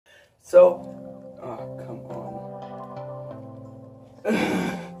So, oh, come on.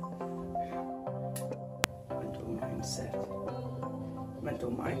 Mental mindset.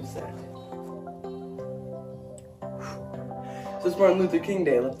 Mental mindset. So it's Martin Luther King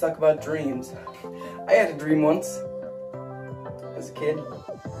Day. Let's talk about dreams. I had a dream once as a kid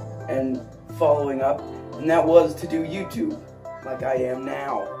and following up, and that was to do YouTube like I am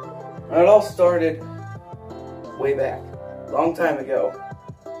now. And it all started way back, a long time ago.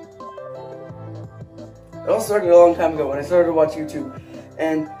 It all started a long time ago when I started to watch YouTube,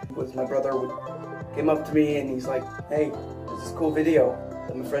 and my brother came up to me and he's like, "Hey, there's this cool video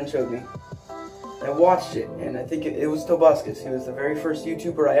that my friend showed me." And I watched it, and I think it was Tobuscus. He was the very first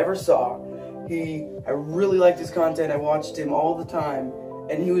YouTuber I ever saw. I really liked his content. I watched him all the time,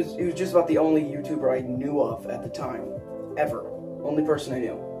 and he was just about the only YouTuber I knew of at the time, ever. Only person I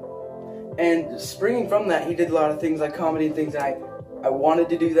knew. And springing from that, he did a lot of things like comedy and things. I wanted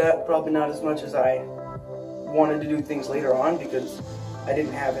to do that, probably not as much as I wanted to do things later on, because I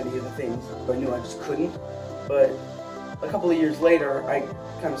didn't have any of the things, but I knew I just couldn't. But a couple of years later, I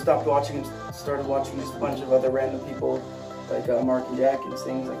kind of stopped watching and started watching just a bunch of other random people, like Mark and Jack and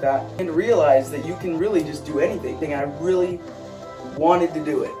things like that, and realized that you can really just do anything. And I really wanted to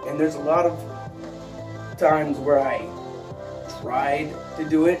do it, and there's a lot of times where I tried to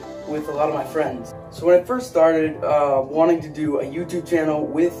do it with a lot of my friends. So when I first started wanting to do a YouTube channel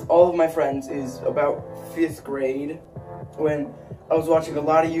with all of my friends is about 5th grade, when I was watching a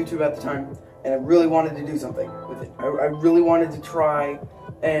lot of YouTube at the time, and I really wanted to do something with it. I really wanted to try,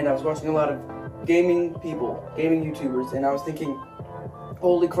 and I was watching a lot of gaming people, gaming YouTubers, and I was thinking,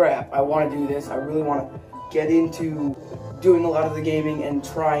 holy crap, I want to do this. I really want to get into doing a lot of the gaming and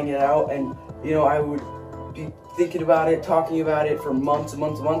trying it out, and you know, I would be thinking about it, talking about it for months and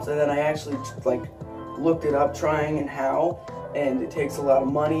months and months, and then I actually like looked it up, trying and how, and it takes a lot of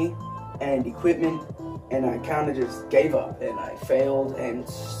money and equipment, and I kind of just gave up, and I failed and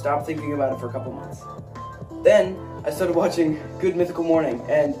stopped thinking about it for a couple months. Then I started watching Good Mythical Morning,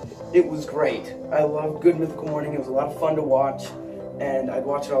 and it was great. I loved Good Mythical Morning. It was a lot of fun to watch, and I'd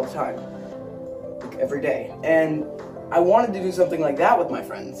watch it all the time, like every day. And I wanted to do something like that with my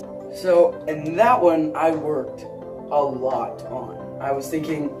friends. So, in that one, I worked a lot on. I was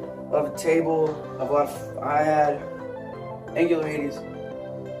thinking of a table, I had Angular Hades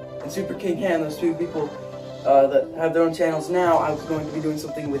and Super King Ham, those two people that have their own channels now. I was going to be doing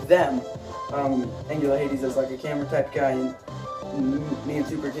something with them. Angular Hades is like a camera type guy, and me and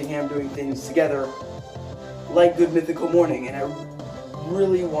Super King Ham doing things together like Good Mythical Morning, and I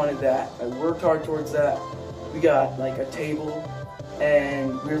really wanted that. I worked hard towards that. We got like a table,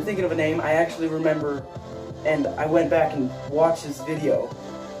 and we were thinking of a name. I actually remember, and I went back and watched this video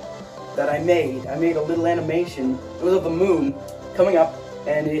that I made. I made a little animation. It was of the moon coming up,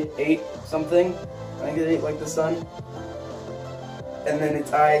 and it ate something. I think it ate like the sun, and then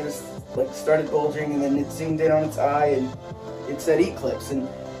its eye just like started bulging, and then it zoomed in on its eye, and it said Eclipse, and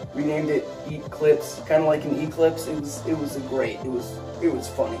we named it Eclipse, kind of like an eclipse. It was great. It was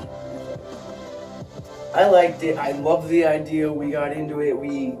funny. I liked it. I loved the idea. We got into it.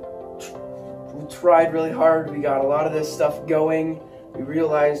 We tried really hard. We got a lot of this stuff going. We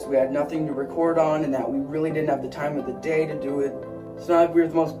realized we had nothing to record on, and that we really didn't have the time of the day to do it. It's not like we were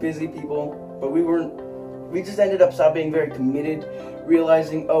the most busy people, but we just ended up stopping being very committed,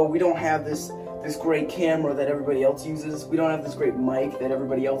 realizing, oh, we don't have this great camera that everybody else uses. We don't have this great mic that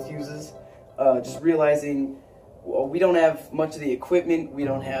everybody else uses. Just realizing, well, we don't have much of the equipment. We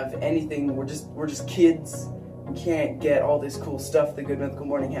don't have anything. We're just kids. We can't get all this cool stuff that Good Mythical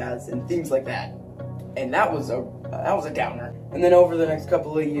Morning has, and things like that. And that was a downer. And then over the next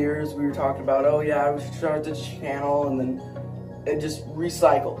couple of years, we were talking about, oh yeah, we should start the channel, and then it just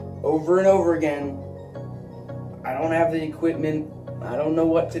recycled over and over again. I don't have the equipment. I don't know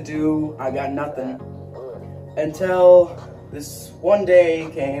what to do. I got nothing. Until this one day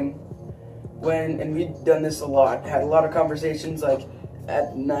came when, and we'd done this a lot, had a lot of conversations, like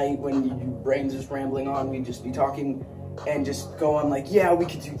at night when your brain's just rambling on, we'd just be talking and just go on like, yeah, we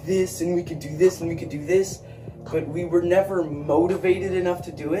could do this, and we could do this, and we could do this, but we were never motivated enough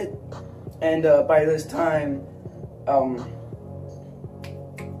to do it. And by this time,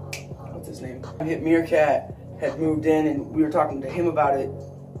 what's his name? Meerkat had moved in, and we were talking to him about it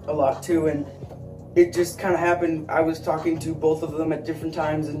a lot too, and it just kind of happened. I was talking to both of them at different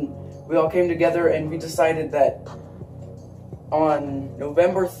times, and we all came together, and we decided that on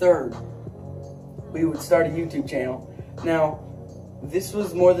November 3rd, we would start a YouTube channel. Now, this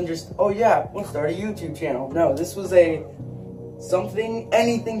was more than just, oh yeah, we'll start a YouTube channel. No, this was anything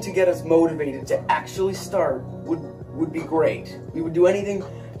to get us motivated to actually start would be great. We would do anything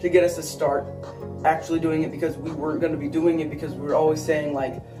to get us to start actually doing it, because we weren't going to be doing it because we were always saying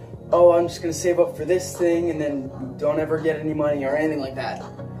like, oh, I'm just going to save up for this thing, and then we don't ever get any money or anything like that.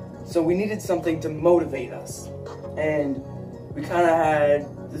 So we needed something to motivate us, and we kind of had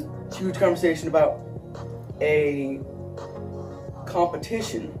this huge conversation about a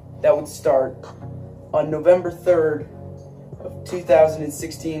competition that would start on November 3rd of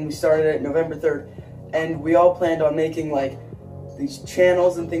 2016. We started it November 3rd, and we all planned on making like these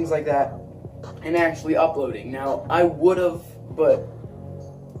channels and things like that and actually uploading. Now, I would have, but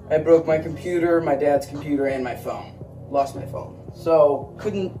I broke my computer, my dad's computer, and my phone. Lost my phone. So,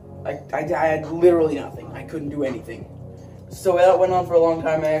 I had literally nothing. I couldn't do anything. So that went on for a long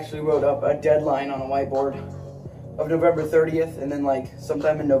time. I actually wrote up a deadline on a whiteboard of November 30th, and then like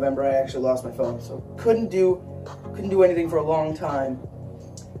sometime in November I actually lost my phone. So couldn't do anything for a long time.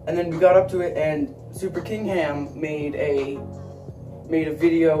 And then we got up to it, and Super King Ham made a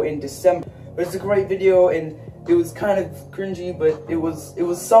video in December. But it's a great video, and it was kind of cringy, but it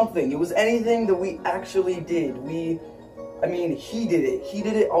was something. It was anything that we actually did. I mean, he did it. He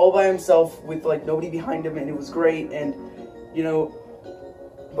did it all by himself with like nobody behind him, and it was great. And you know,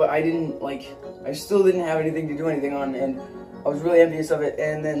 but I still didn't have anything to do anything on, and I was really envious of it.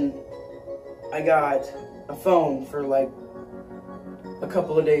 And then I got a phone for like a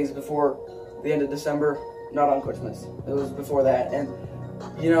couple of days before the end of December, not on Christmas. It was before that, and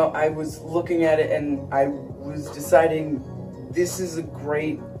you know, I was looking at it and I was deciding, this is a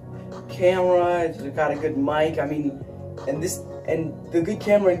great camera, it's got a good mic. I mean, and the good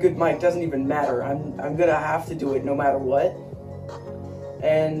camera and good mic doesn't even matter. I'm gonna have to do it no matter what.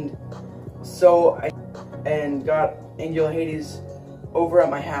 And so I got Angular Hades over at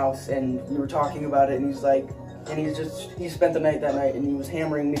my house, and we were talking about it, and he's like, and he spent the night that night, and he was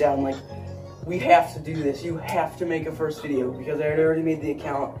hammering me down like, we have to do this. You have to make a first video, because I had already made the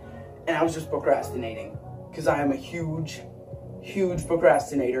account, and I was just procrastinating, because I am a huge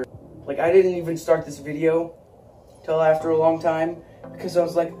procrastinator. Like, I didn't even start this video till after a long time, because I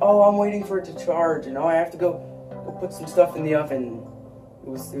was like, oh, I'm waiting for it to charge, and oh, I have to go put some stuff in the oven. It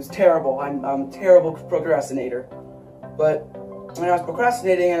was terrible. I'm a terrible procrastinator. But when I was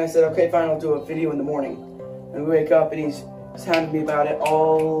procrastinating, and I said, okay, fine, I'll do a video in the morning. And we wake up, and he's hounding me about it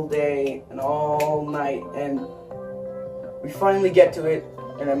all day and all night, and we finally get to it,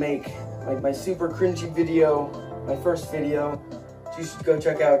 and I make like my super cringy video, my first video, which you should go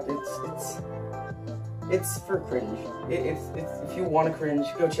check out. It's for cringe. If you want to cringe,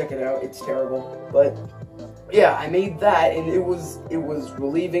 go check it out. It's terrible, but yeah, I made that, and it was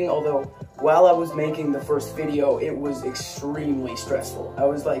relieving. Although while I was making the first video, it was extremely stressful. I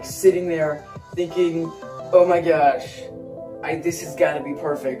was like sitting there thinking, oh my gosh, this has got to be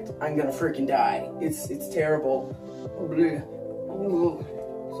perfect. I'm gonna freaking die. It's terrible.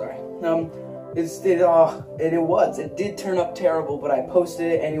 Sorry. It did turn up terrible, but I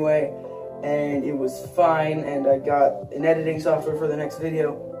posted it anyway, and it was fine. And I got an editing software for the next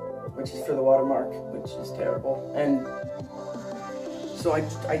video, which is for the watermark, which is terrible. And so I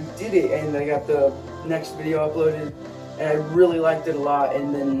did it, and I got the next video uploaded, and I really liked it a lot.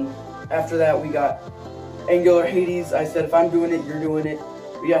 And then after that, we got Angular Hades. I said, if I'm doing it, you're doing it.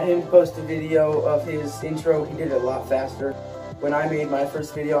 We got him to post a video of his intro. He did it a lot faster. When I made my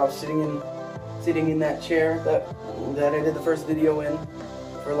first video, I was sitting in that chair that I did the first video in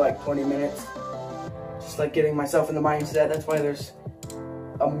for like 20 minutes. Just like getting myself in the mindset. That's why there's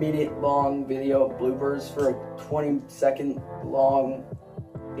a minute-long video of bloopers for a 20-second long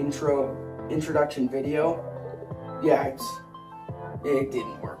introduction video. Yeah, it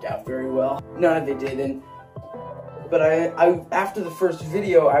didn't work out very well. None of it did. But I after the first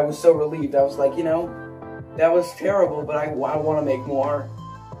video, I was so relieved. I was like, you know, that was terrible, but I want to make more.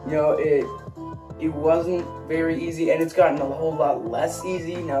 You know, it wasn't very easy, and it's gotten a whole lot less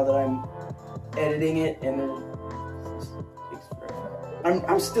easy now that I'm editing it, and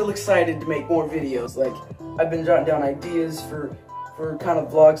I'm still excited to make more videos. Like, I've been jotting down ideas for kind of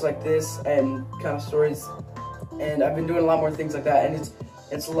vlogs like this and kind of stories, and I've been doing a lot more things like that, and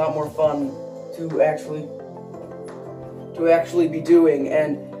it's a lot more fun to actually be doing.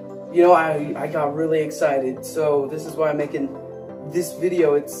 And you know, I got really excited, so this is why I'm making this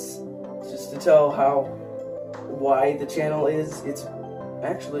video. It's just to tell why the channel is. It's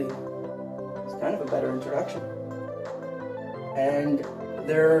kind of a better introduction. And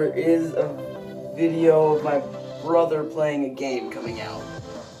there is a video of my brother playing a game coming out.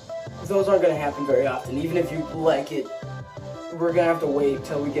 Those aren't going to happen very often. Even if you like it, we're going to have to wait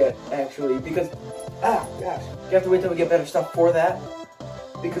till we get because, you have to wait till we get better stuff for that.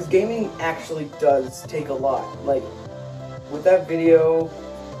 Because gaming actually does take a lot. Like, with that video,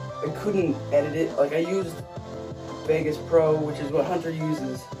 I couldn't edit it. Like, I used Vegas Pro, which is what Hunter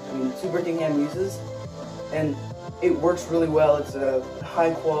uses, Super King Ham uses, and it works really well. It's a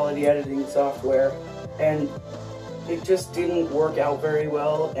high quality editing software, and it just didn't work out very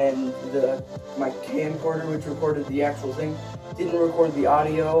well, and my camcorder, which recorded the actual thing, didn't record the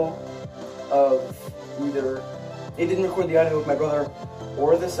audio of it didn't record the audio of my brother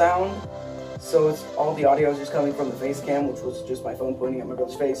or the sound, so all the audio is just coming from the face cam, which was just my phone pointing at my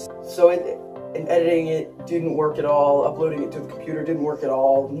brother's face. So in editing it didn't work at all, uploading it to the computer didn't work at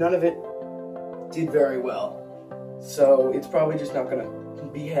all, none of it did very well. So it's probably just not gonna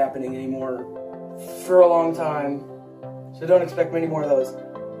be happening anymore for a long time. So don't expect many more of those.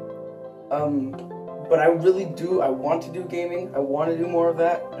 But I want to do gaming. I want to do more of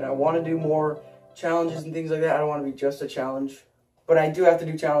that, and I want to do more challenges and things like that. I don't want to be just a challenge. But I do have to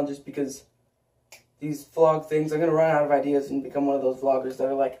do challenges because these vlog things, I'm going to run out of ideas and become one of those vloggers that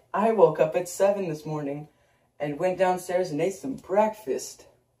are like, I woke up at 7 this morning and went downstairs and ate some breakfast.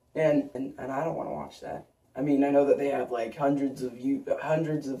 And I don't want to watch that. I mean, I know that they have like hundreds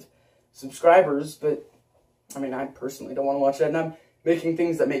of subscribers, but I mean, I personally don't want to watch that. And I'm making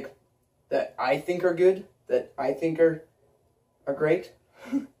things that I think are good, that I think are great,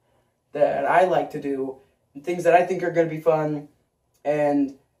 that I like to do, and things that I think are going to be fun.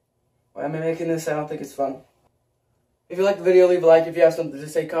 And why am I making this? I don't think it's fun. If you like the video, leave a like. If you have something to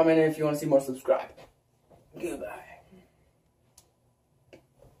say, comment. And if you want to see more, subscribe. Goodbye.